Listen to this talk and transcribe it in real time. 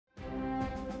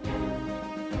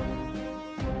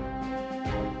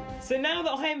So now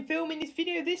that I am filming this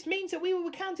video, this means that we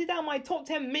will be counting down my top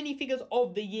 10 minifigures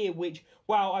of the year, which,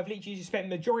 wow, I've literally just spent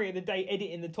the majority of the day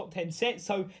editing the top 10 sets,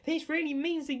 so this really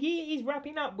means the year is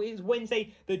wrapping up. It's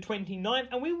Wednesday the 29th,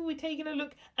 and we will be taking a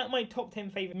look at my top 10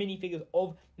 favourite minifigures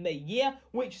of the year,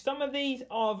 which some of these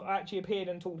have actually appeared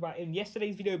and talked about in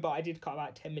yesterday's video, but I did cut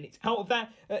about 10 minutes out of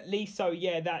that at least, so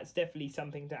yeah, that's definitely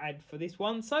something to add for this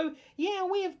one. So yeah,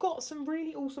 we have got some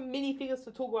really awesome minifigures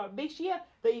to talk about this year.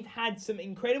 They've had some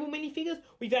incredible minifigures.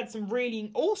 We've had some really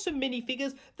awesome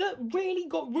minifigures that really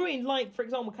got ruined, like, for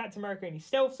example, Captain America in his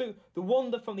stealth suit, the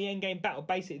Wanda from the Endgame battle.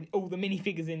 Basically, all the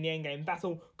minifigures in the Endgame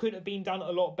battle could have been done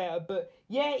a lot better. But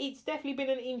yeah, it's definitely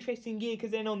been an interesting year, because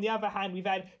then on the other hand, we've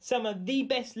had some of the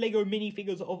best Lego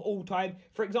minifigures of all time.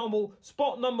 For example,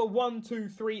 spot number 1, 2,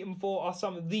 3, and 4 are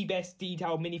some of the best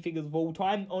detailed minifigures of all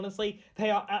time. Honestly, they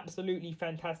are absolutely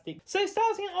fantastic. So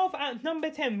starting off at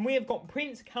number 10, we have got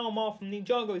Prince Kalmar from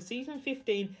Ninjago Season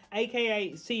 15,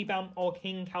 aka Seabound, or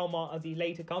King Kalmar as he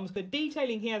later comes. For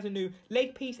detailing, he has a new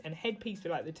leg piece and headpiece for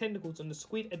like the tentacles and the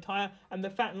squid attire, and the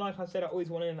fact, like I said, I always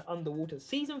wanted an underwater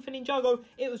season for Ninjago.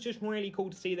 It was just really cool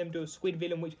to see them do a squid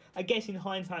villain, which I guess in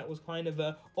hindsight was kind of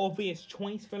a obvious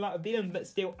choice for like a villain, but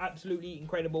still absolutely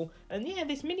incredible. And yeah,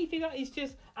 this minifigure is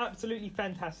just absolutely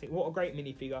fantastic. What a great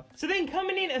minifigure. So then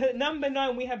coming in at number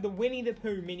 9, we have the Winnie the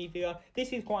Pooh minifigure.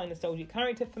 This is quite a nostalgic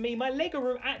character for me. My Lego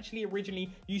room actually originally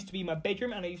used to be my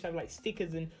bedroom, and I used to have like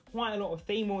stickers and quite a lot of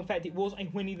theme, or in fact it was a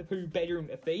Winnie the Pooh bedroom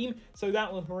theme, so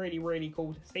that was really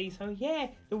cool to see. So yeah,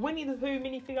 the Winnie the Pooh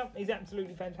minifigure is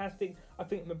absolutely fantastic. I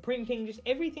think the printing, just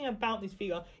everything about this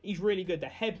figure is really good. The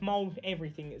head mold,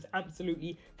 everything is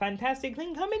absolutely fantastic.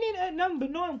 Then coming in at number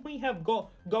 9, we have got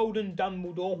Golden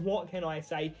Dumbledore. What can I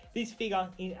say? This figure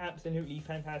is absolutely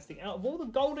fantastic. Out of all the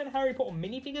golden Harry Potter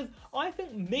minifigures, I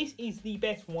think this is the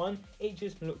best one. It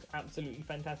just looks absolutely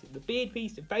fantastic. The beard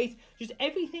piece, the face, just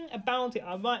everything about it.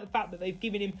 I like the fact that they've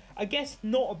given him, I guess,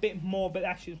 not a bit more, but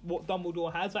that's just what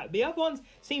Dumbledore has. Like the other ones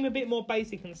seem a bit more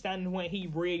basic and standard, where he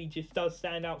really just does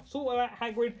stand out, sort of like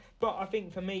Hagrid. But I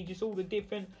think for me, just all the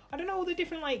different, I don't know, all the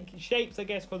different like shapes, I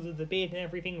guess, because of the beard and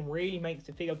everything, really makes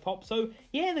the figure pop. So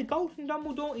yeah, the Golden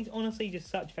Dumbledore is honestly just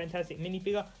such a fantastic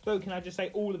minifigure. Though can I just say,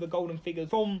 all of the golden figures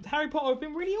from Harry Potter have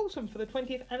been really awesome for the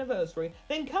 20th anniversary.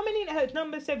 Then coming in at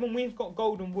number 7, we've got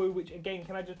Golden Woo, which again,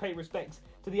 can I just pay respects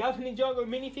to the other Ninjago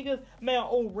minifigures? They are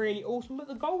all really awesome, but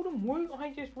the Golden Woo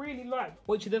I just really like,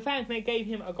 which is the fact they gave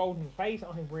him a golden face.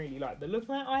 I really like the look of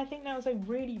that. I think that was a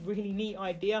really neat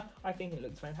idea. I think it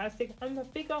looks fantastic, and the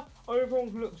figure overall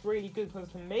looks really good, because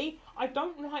to me, I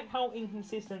don't like how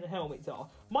inconsistent the helmets are.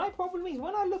 My problem is,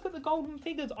 when I look at the golden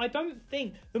figures, I don't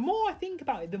think, the more I think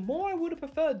about it, the more I would have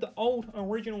preferred the old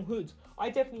original hoods. I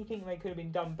definitely think they could have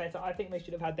been done better. I think they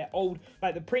should have had their old,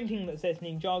 like the printing that says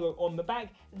Ninjago on the back,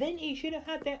 then it should have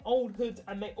had their old hoods,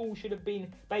 and they all should have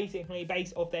been basically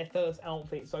based off their first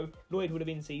outfit. So Lloyd would have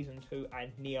been season 2,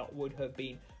 and Nia would have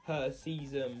been her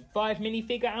season 5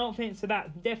 minifigure outfit, so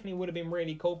that definitely would have been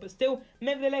really cool. But still,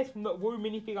 nevertheless, the Woo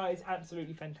minifigure is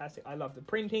absolutely fantastic. I love the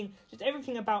printing, just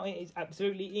everything about it is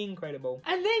absolutely incredible.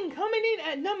 And then coming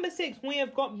in at number 6, we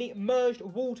have got the merged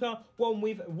water one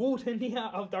with water Nia.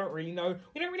 I don't really know,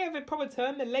 we don't really have a proper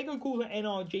term. The Lego calls it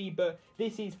NRG, but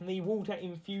this is the water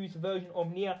infused version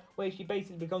of Nia, where she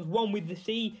basically becomes one with the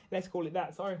sea. Let's call it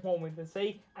that, sorry, one with the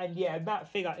sea. And yeah,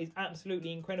 that figure is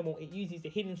absolutely incredible. It uses the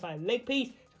hidden side leg piece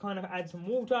to kind of add some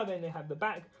water. Then they have the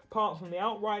back part from the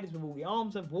Outriders with all the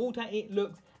arms of water. It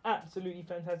looks absolutely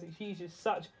fantastic. She's just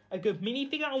such a good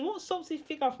minifigure, and what stops this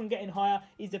figure from getting higher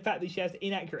is the fact that she has the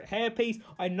inaccurate hairpiece.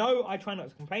 I know I try not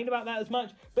to complain about that as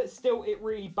much, but still it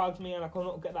really bugs me, and I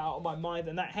cannot get that out of my mind.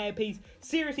 And that hairpiece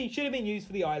seriously should have been used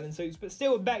for the island suits, but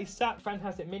still, that is such a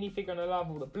fantastic minifigure, and I love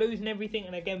all the blues and everything.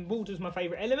 And again, water's my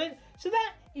favourite element, so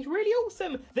that is really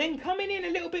awesome. Then coming in a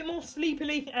little bit more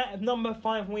sleepily at number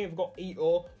 5, we have got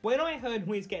Eeyore. When I heard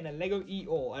we was getting a Lego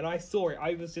Eeyore and I saw it,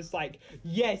 I was just like,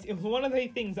 yes. It was one of those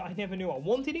things that I never knew I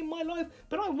wanted in my life,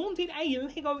 but I wanted a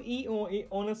Lego Eeyore.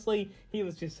 Honestly, he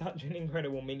was just such an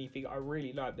incredible minifigure. I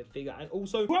really liked the figure. And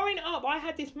also, growing up, I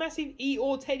had this massive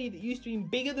Eeyore teddy that used to be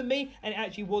bigger than me, and it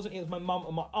actually wasn't. It was my mum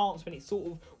and my aunt's, when it sort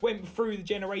of went through the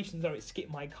generations, so it skipped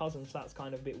my cousins, so that's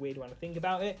kind of a bit weird when I think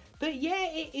about it. But yeah,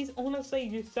 it is honestly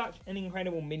just such an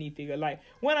incredible minifigure. Like,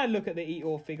 when I look at the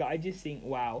Eeyore figure, I just think,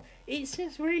 wow, it's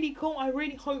just really cool. I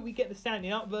really hope we get the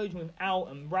standing up version with Owl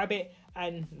and Rabbit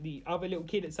and the other little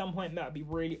kid at some point. That would be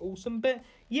really awesome. But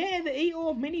yeah, the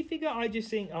Eeyore minifigure, I just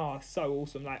think, oh, so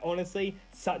awesome. Like, honestly,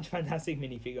 such a fantastic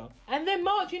minifigure. And then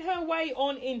marching her way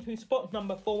on into spot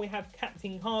number 4, we have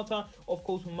Captain Carter, of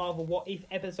course, from Marvel What If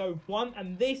episode 1,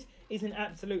 and this is an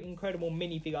absolute incredible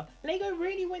minifigure. Lego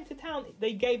really went to town.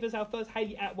 They gave us our first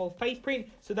Hayley Atwell face print,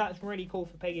 so that's really cool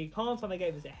for Peggy Carter. They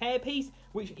gave us a hairpiece,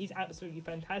 which is absolutely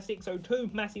fantastic. So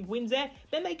 2 massive wins there.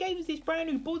 Then they gave us this brand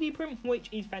new body print, which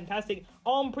is fantastic.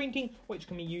 Arm printing, which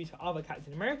can be used for other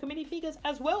Captain America minifigures,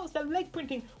 as well as the leg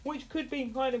printing, which could be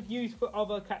kind of used for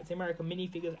other Captain America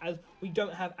minifigures, as we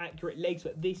don't have accurate legs,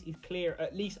 but this is clear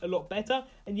at least a lot better.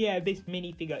 And yeah, this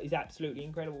minifigure is absolutely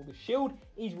incredible. The shield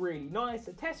is really nice.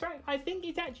 The Tesseract, I think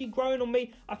it's actually growing on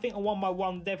me. I think a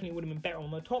 1x1 definitely would have been better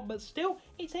on the top, but still,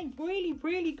 it's a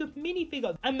really good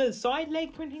minifigure. And the side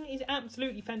leg printing is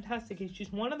absolutely fantastic. It's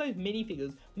just one of those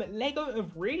minifigures that Lego have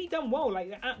really done well. Like,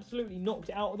 they absolutely knocked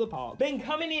it out of the park. Then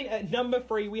coming in at number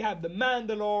 3, we have the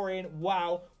Mandalorian.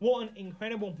 Wow, what an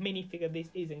incredible minifigure this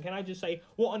is. And can I just say,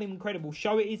 what an incredible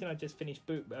show it is. And I just finished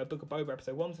Book of Boba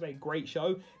episode 1 today. Great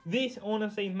show. This,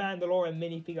 honestly, Mandalorian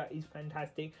minifigure is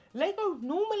fantastic. Lego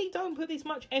normally don't put this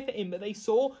much effort in, but they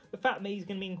saw the fact that he's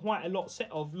going to be in quite a lot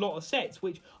of sets,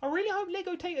 which I really hope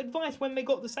Lego take advice when they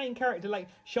got the same character like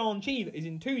Shang-Chi that is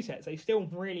in 2 sets. They still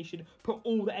really should put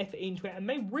all the effort into it, and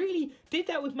they really did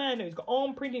that with Mando. He's got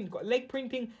arm printing, he's got leg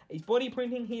printing, his body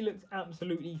printing. He looks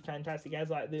absolutely fantastic. He has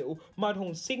like the little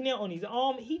Mudhorn signet on his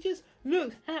arm. He just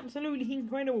looks absolutely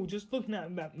incredible. Just looking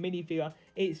at that minifigure,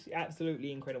 it's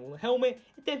absolutely incredible. The helmet,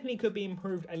 it definitely could be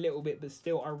improved a little bit, but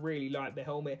still, I really like the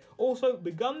helmet. Also,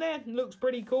 the gun there looks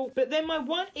pretty cool. But then my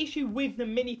one issue with the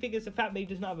minifigures, the fact that he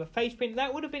doesn't have a face print,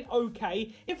 that would have been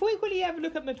okay. If we quickly have a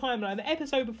look at the timeline, the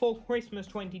episode before Christmas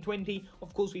 2020,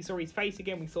 of course, we saw his face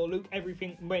again, we saw Luke,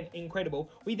 everything went incredible.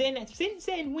 Since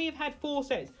then, we have had 4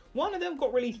 sets. One of them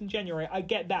got released in January, I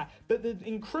get that. But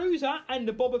the Cruiser and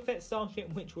the Boba Fett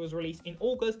Starship, which was released in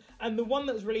August, and the one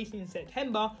that was released in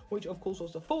September, which of course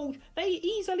was the Forge, they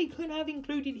easily could have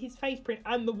included his face print.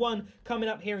 And the one coming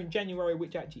up here in January,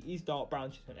 which actually is dark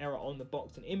brown, just an error on the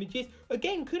box and images,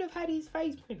 again, could have had his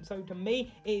face print. So to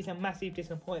me, it is a massive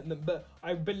disappointment, but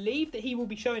I believe that he will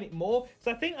be showing it more.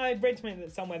 So I think I read something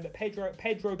that somewhere that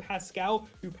Pedro Pascal,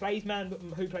 who plays Mando,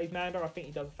 I think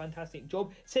he does a fantastic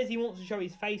job, says he wants to show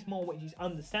his face more, which is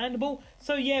understandable.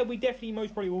 So yeah, we definitely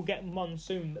most probably will get one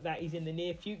soon, but that is in the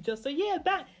near future. So yeah,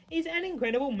 that is an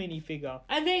incredible minifigure.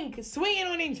 And then swinging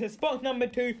on into spot number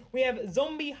 2, we have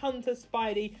Zombie Hunter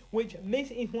Spidey, which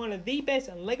this is one of the best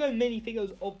Lego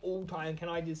minifigures of all time. Can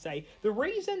I just say, the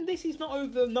reason this is not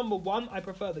over number 1, I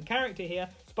prefer the character here.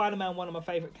 Spider-Man, one of my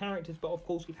favourite characters, but of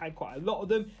course we've had quite a lot of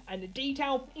them, and the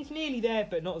detail is nearly there,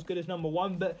 but not as good as number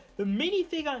 1. But the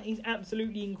minifigure is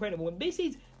absolutely incredible, and this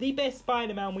is the best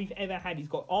Spider-Man we've ever had. He's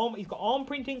got arm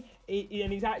printing,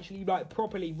 and he's actually like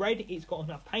properly red. It's got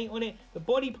enough paint on it. The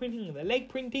body printing, the leg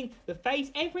printing, the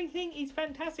face, everything is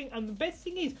fantastic. And the best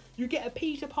thing is, you get a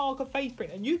Peter Parker face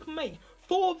print, and you can make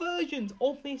 4 versions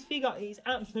of this figure. It is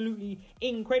absolutely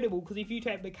incredible, because if you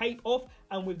take the cape off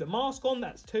and with the mask on,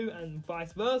 that's 2, and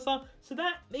vice versa. So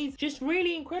that is just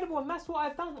really incredible, and that's what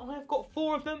I've done. I've got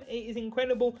 4 of them. It is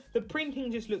incredible. The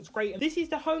printing just looks great. And this is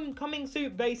the Homecoming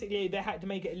suit. Basically, they had to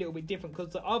make it a little bit different,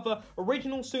 because the other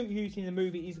original suit used in the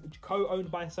movie is co-owned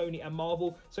by Sony and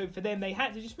Marvel. So for them, they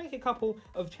had to just make a couple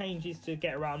of changes to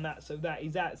get around that. So that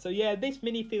is that. So yeah, this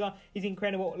minifigure is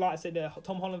incredible. Like I said, the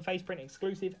Tom Holland face print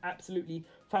exclusive, absolutely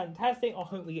fantastic. I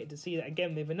hope we get to see that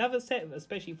again with another set,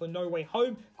 especially for No Way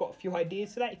Home. Got a few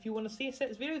ideas for that if you want to see a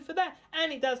sets video for that.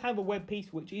 And it does have a web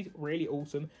piece, which is really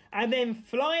awesome. And then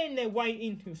flying their way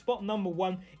into spot number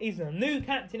 1 is the new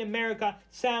Captain America,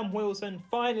 Sam Wilson,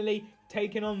 finally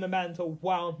taking on the mantle.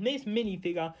 Wow, this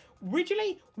minifigure,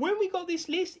 originally when we got this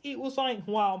list, it was like,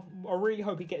 wow, I really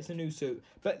hope he gets a new suit.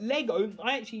 But Lego,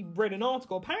 I actually read an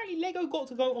article, apparently Lego got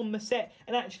to go on the set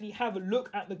and actually have a look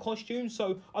at the costumes.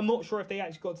 So I'm not sure if they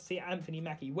actually got to see Anthony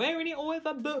Mackie wearing it or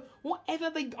whatever, but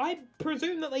whatever, I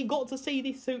presume that they got to see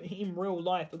this suit in real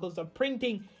life, because the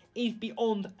printing is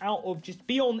beyond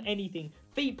anything.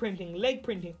 Feet printing, leg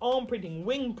printing, arm printing,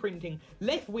 wing printing,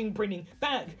 left wing printing,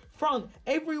 back, front,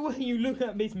 everywhere you look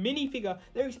at this minifigure,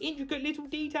 there is intricate little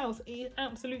details. It is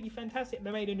absolutely fantastic.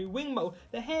 They made a new wing mold.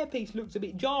 The hairpiece looks a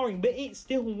bit jarring, but it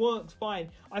still works fine.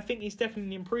 I think it's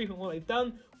definitely an improvement what they've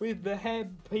done with the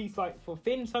hairpiece like for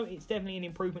Finn, so it's definitely an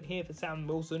improvement here for Sam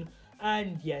Wilson.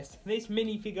 And yes, this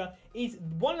minifigure is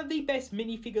one of the best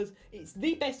minifigures. It's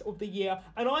the best of the year,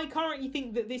 and I currently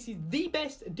think that this is the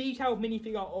best detailed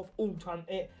minifigure of all time.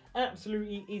 It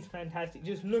absolutely is fantastic.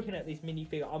 Just looking at this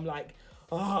minifigure, I'm like,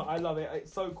 oh, I love it.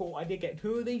 It's so cool. I did get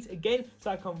 2 of these again,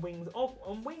 so I can wings off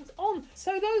and wings on.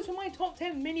 So those are my top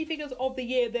 10 minifigures of the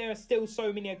year. There are still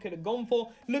so many I could have gone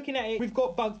for. Looking at it, we've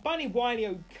got Bugs Bunny, Wile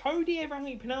E. Cody, everyone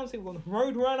you pronounce it. We've got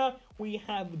Roadrunner, we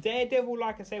have Daredevil,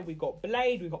 like I said, we've got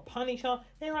Blade, we've got Punisher.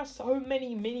 There are so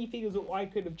many minifigures that I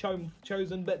could have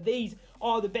chosen, but these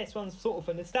are the best ones sort of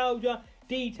for nostalgia,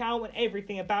 detail and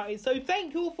everything about it. So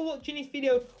thank you all for watching this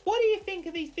video. What do you think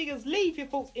of these figures? Leave your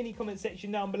thoughts in the comment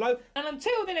section down below, and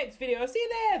until the next video, I'll see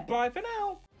you there. Bye for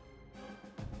now.